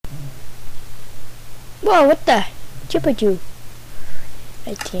Whoa, what the? Chippa-choo.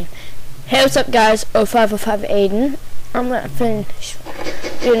 18. Hey, what's up, guys? 0505 Aiden. I'm gonna finish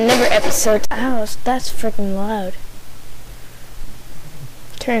doing another episode. Ow, that's freaking loud.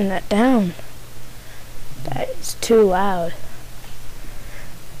 Turn that down. That is too loud.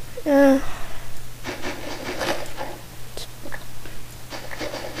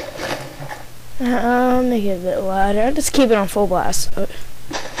 I'll make it a bit louder. I'll just keep it on full blast.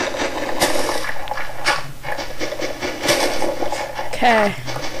 Okay.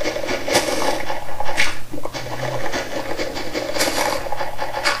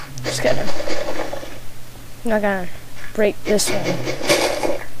 Just gotta. I'm not gonna break this one.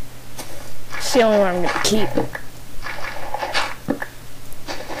 It's the only one I'm gonna keep.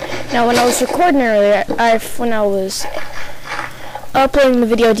 Now, when I was recording earlier, when I was uploading the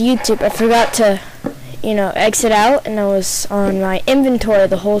video to YouTube, I forgot to, exit out, and I was on my inventory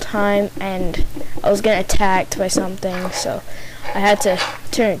the whole time, and I was getting attacked by something, so I had to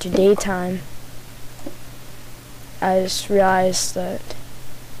turn it to daytime. I just realized that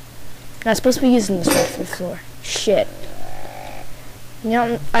I'm not supposed to be using this one for the floor. Shit. I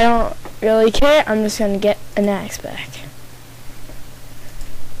don't really care. I'm just gonna get an axe back.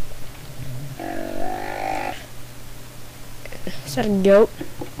 Is that a goat?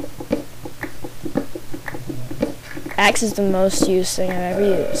 Axe is the most used thing I've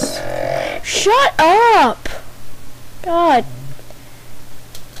ever used. Shut up! God.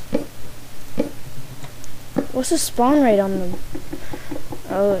 What's the spawn rate on them?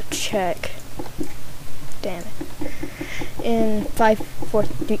 Oh, check. Damn it. In 5, 4,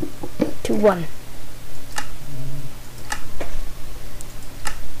 3, 2, 1.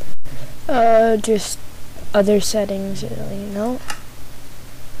 Just other settings,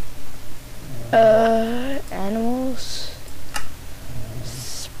 animals.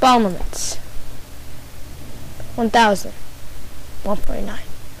 Spawn limits. 1,000. 149.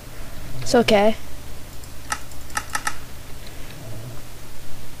 It's okay.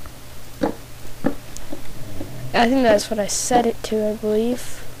 I think that's what I set it to, I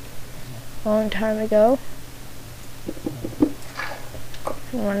believe, a long time ago.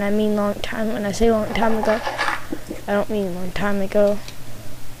 When I say long time ago, I don't mean long time ago.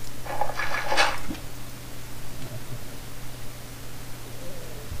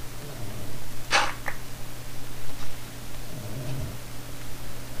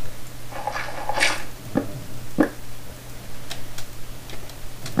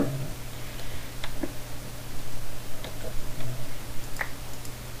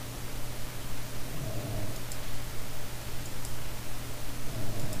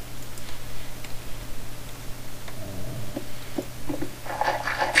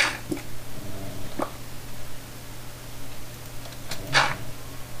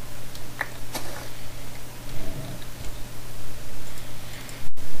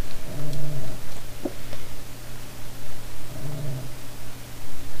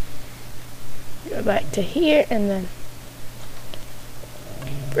 Go back to here, and then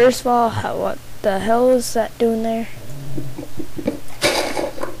first of all, what the hell is that doing there?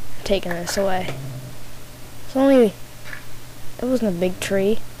 I'm taking this away. It wasn't a big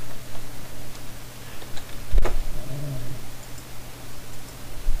tree.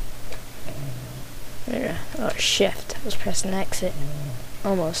 There, oh, shift. I was pressing exit.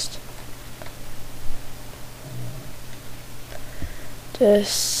 Almost.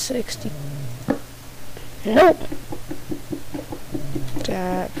 Just 60. Nope.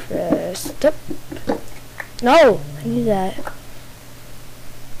 Press. No! I need that.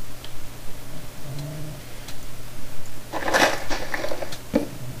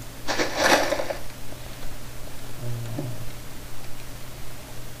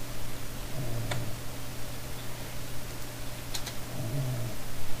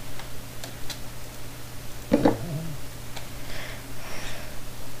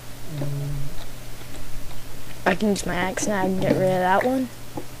 I can use my axe now and get rid of that one.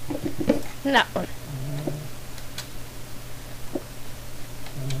 And that one.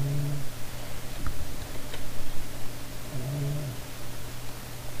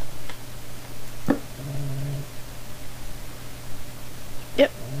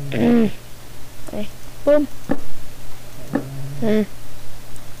 Yep. Okay. Boom.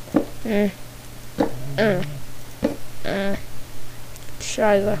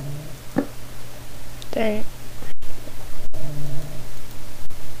 Scheiße. Dang it.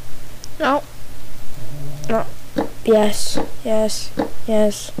 No. No. Yes. Yes.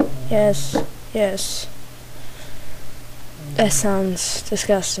 Yes. Yes. Yes. That sounds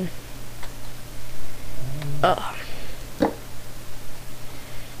disgusting. Oh.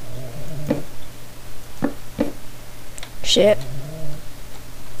 Shit.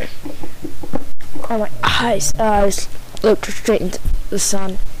 Oh, my eyes. Eyes looked straight into the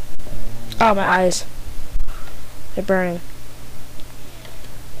sun. Oh, my eyes. They're burning.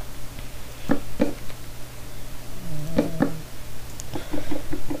 I'm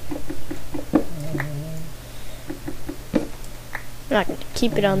not gonna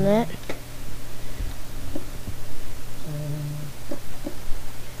keep it on that.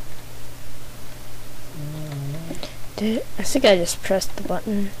 I think I just pressed the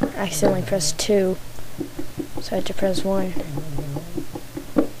button. I accidentally pressed 2, so I had to press 1.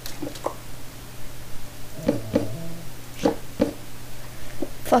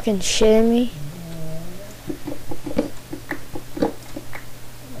 Fucking shitting me.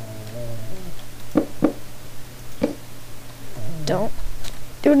 Don't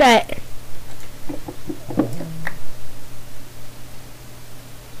do that.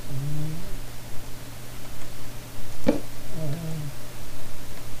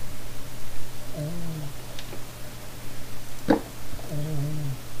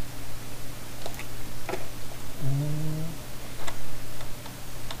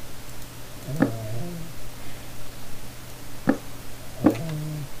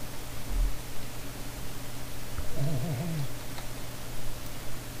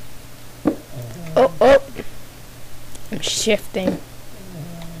 Oh, I'm shifting.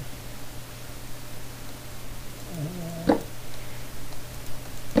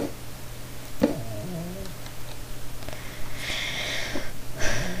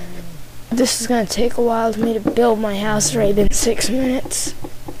 This is gonna take a while for me to build my house. It's already been 6 minutes.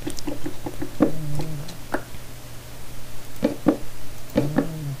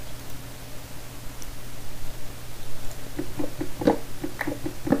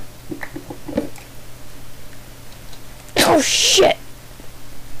 Oh shit!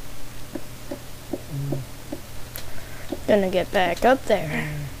 Gonna get back up there.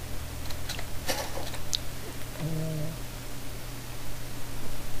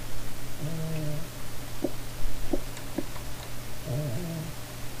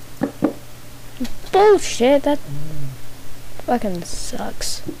 Bullshit, that fucking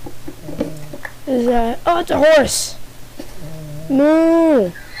sucks. Is that? Oh, it's a horse!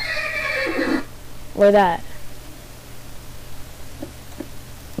 Moo! Look at that.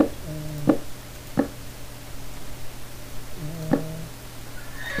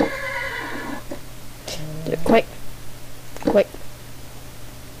 Do it quick. Quick.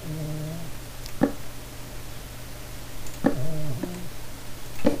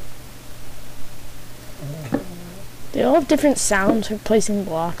 They all have different sounds for placing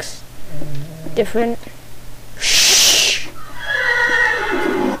blocks. Different. Shh.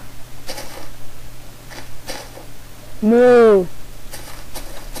 Moo.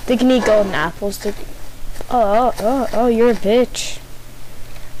 They can eat golden apples. Oh, you're a bitch.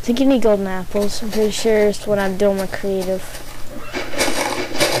 I think you need golden apples. I'm pretty sure it's when I'm doing my creative.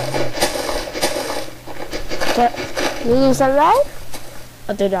 What? Lulu's alive?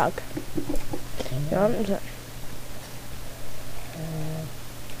 Other dog.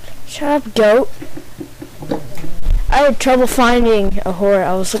 Shut up, goat. I had trouble finding a horse.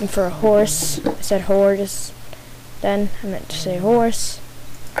 I was looking for a horse. I said horse. Then I meant to say horse.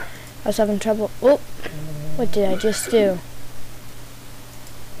 I was having trouble. Oh, what did I just do?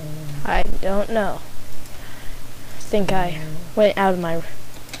 I don't know. I think I went out of my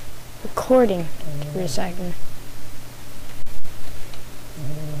recording for a second.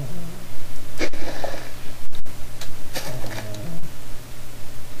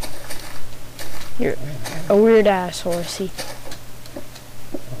 You're a weird ass horsey.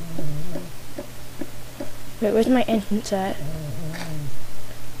 Wait, where's my entrance at?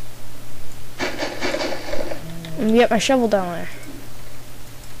 Let me get my shovel down there.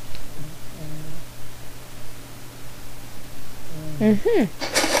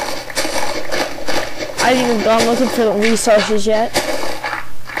 I haven't even gone looking for the resources yet.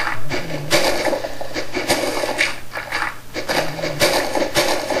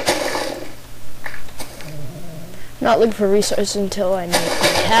 Not looking for resources until I make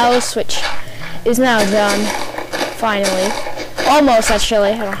my house, which is now done. Finally. Almost, actually.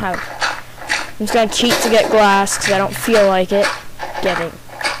 I don't have... I'm just gonna cheat to get glass, because I don't feel like it. Getting.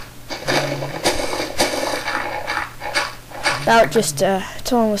 About just,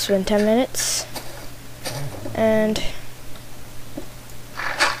 it's almost been 10 minutes. And...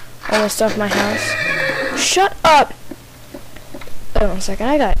 almost off my house. Shut up! Wait 1 second,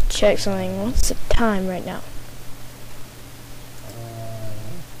 I gotta check something. What's the time right now?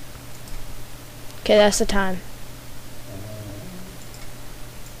 Okay, that's the time.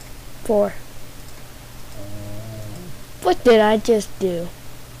 4. What did I just do?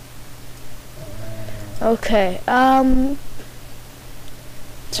 Okay,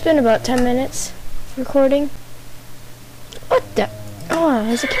 it's been about 10 minutes recording. What the? Oh, why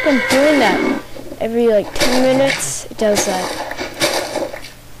does it keep on doing that? Every like 10 minutes it does that.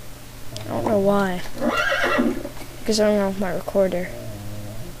 I don't know why. Because I don't know my recorder.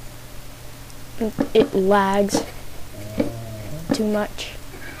 It lags too much.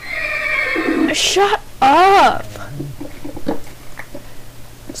 Shut up!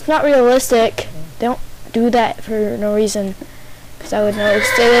 It's not realistic. Don't do that for no reason. Because I would notice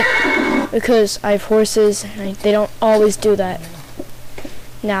it. Because I have horses and they don't always do that.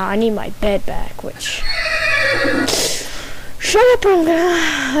 Now I need my bed back, which... Shut up!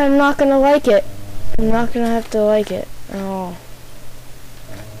 I'm not gonna like it. I'm not gonna have to like it at all.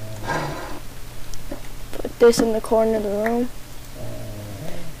 Put this in the corner of the room.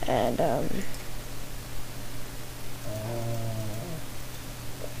 And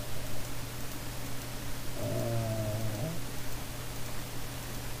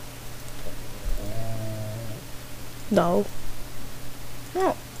no.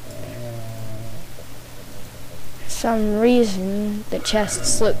 No. For some reason the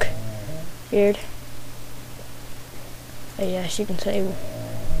chests look weird. I guess you can say.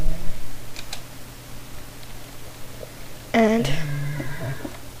 And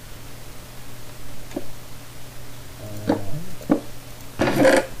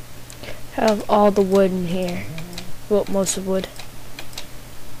have all the wood in here. Well, most of the wood.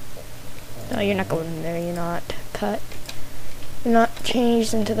 No, you're not going in there. You're not cut. You're not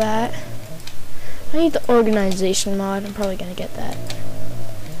changed into that. I need the organization mod. I'm probably gonna get that.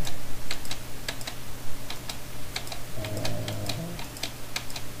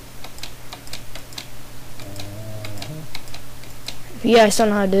 If you guys don't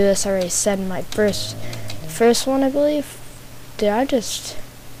know how to do this, I already said in my first one, I believe. Did I just...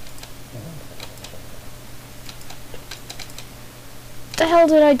 What the hell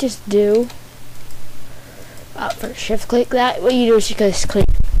did I just do? For shift click that, what you do is you just click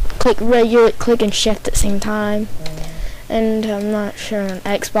regular, click and shift at the same time. And I'm not sure on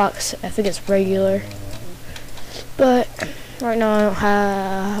Xbox, I think it's regular. But right now I don't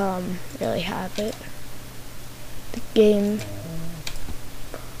have, really have it. The game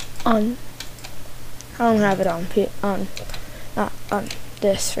on, I don't have it on not on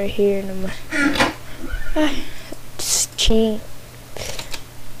this right here. Just cheat.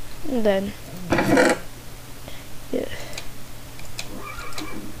 And then yeah.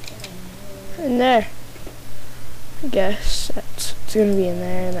 In there. I guess it's gonna be in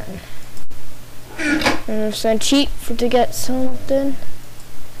there, and then I'm just gonna cheat to get something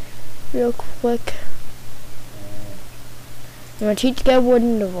real quick. I'm gonna cheat to get a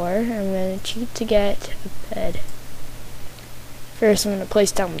wooden door. I'm gonna cheat to get a bed. First, I'm gonna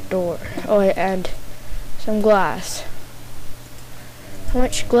place down the door. Oh, and some glass. How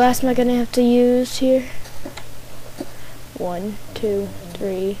much glass am I gonna have to use here? 1, 2,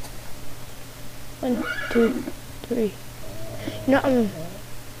 3. 1, 2, 3. You know,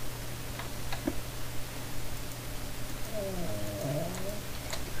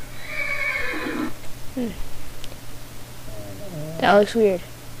 that looks weird.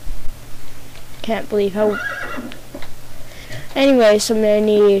 Can't believe how. Anyway, so I'm gonna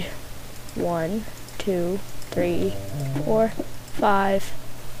need 1, 2, 3, 4, 5,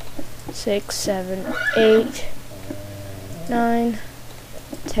 6, 7, 8, 9,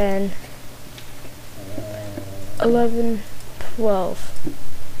 10, 11, 12.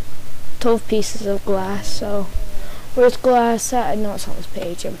 12 pieces of glass. So where's glass at? I know it's on this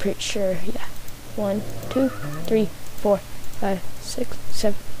page. I'm pretty sure. Yeah. 1, 2, 3, 4, 5, 6,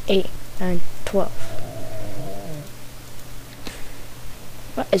 7, 8, 9, 12.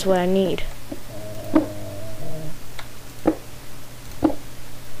 That is what I need.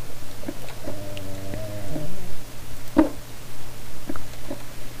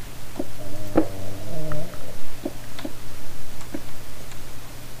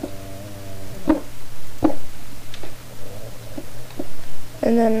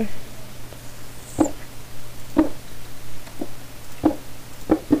 And then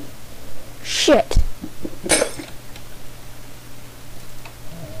shit.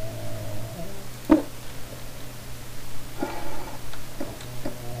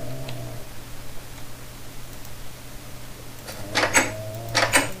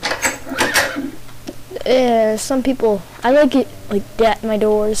 Some people, I like it like that. My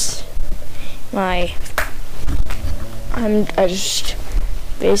doors, I just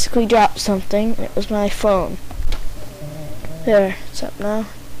basically dropped something. It was my phone. There, it's up now.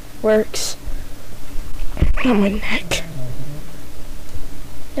 Works. On my neck.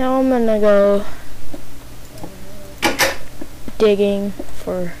 Now I'm gonna go digging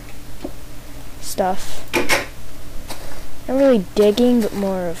for stuff. Not really digging, but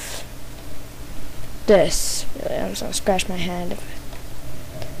more of this. Really, I'm just gonna scratch my hand.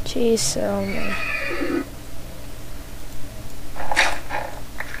 Jeez, so I'm gonna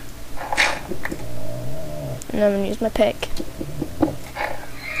and I'm gonna use my pick.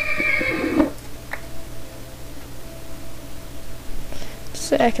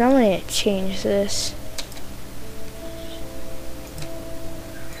 So I can only change this.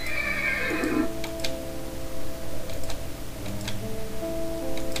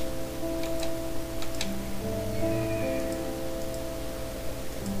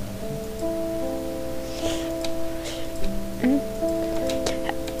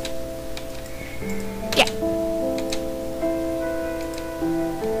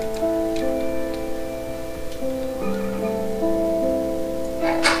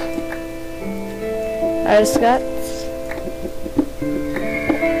 I just got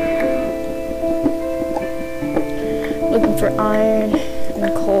looking for iron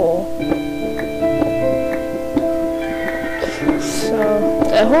and coal. So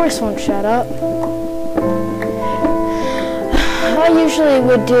the horse won't shut up. I usually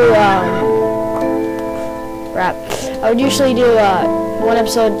would do rap. I would usually do one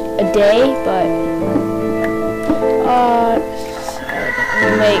episode a day, but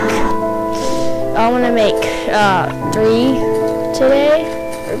I'm gonna make 3 today,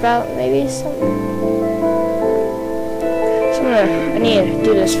 or about maybe something. So I need to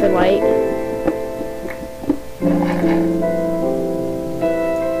do this for light.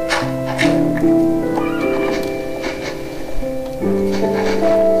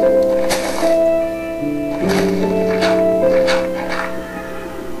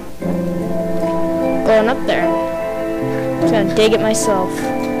 Going up there. I'm just gonna dig it myself.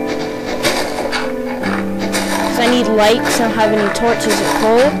 I need light because I don't have any torches or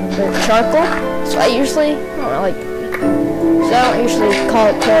coal or charcoal. So I usually, I don't usually call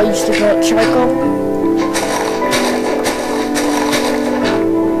it coal, I usually call it charcoal.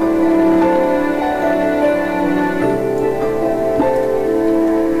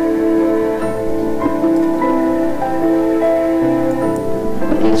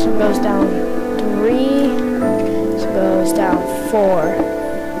 This one goes down 3, this one goes down 4.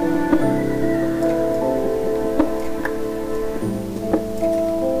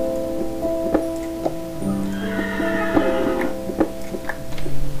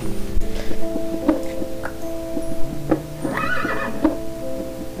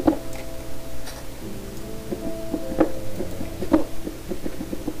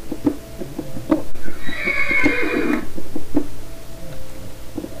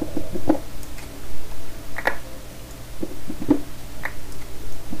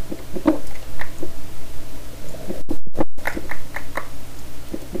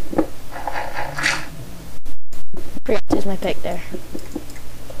 There's my pick there.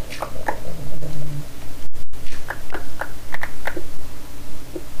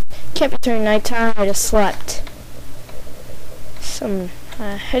 Can't be turning nighttime, I just slept.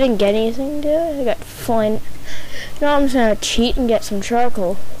 I didn't get anything to it. I got flint. Now I'm just gonna cheat and get some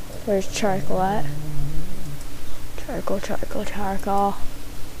charcoal. Where's charcoal at? Charcoal.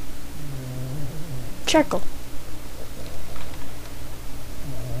 Charcoal.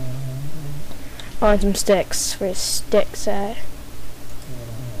 I want some sticks. Where's sticks at?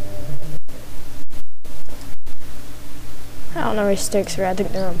 I don't know where sticks are. I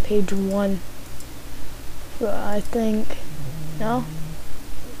think they're on page 1. I think. No?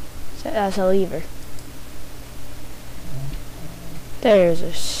 That's a lever. There's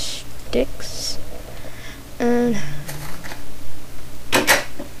a sticks. And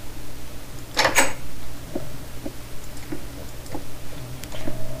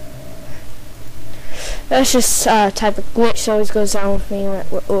that's just a type of glitch that always goes down with me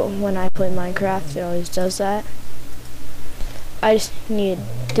when I play Minecraft. It always does that. I just need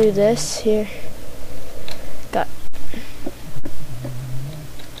to do this here. Got.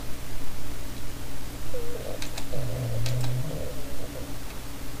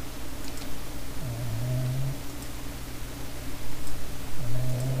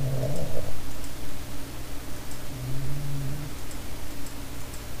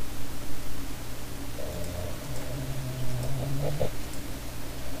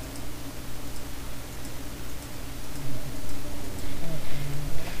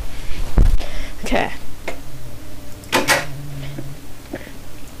 Okay.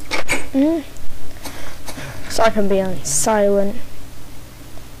 So I can be on silent.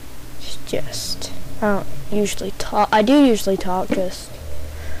 It's just, I don't usually talk. I do usually talk, just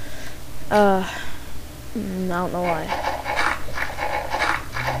I don't know why.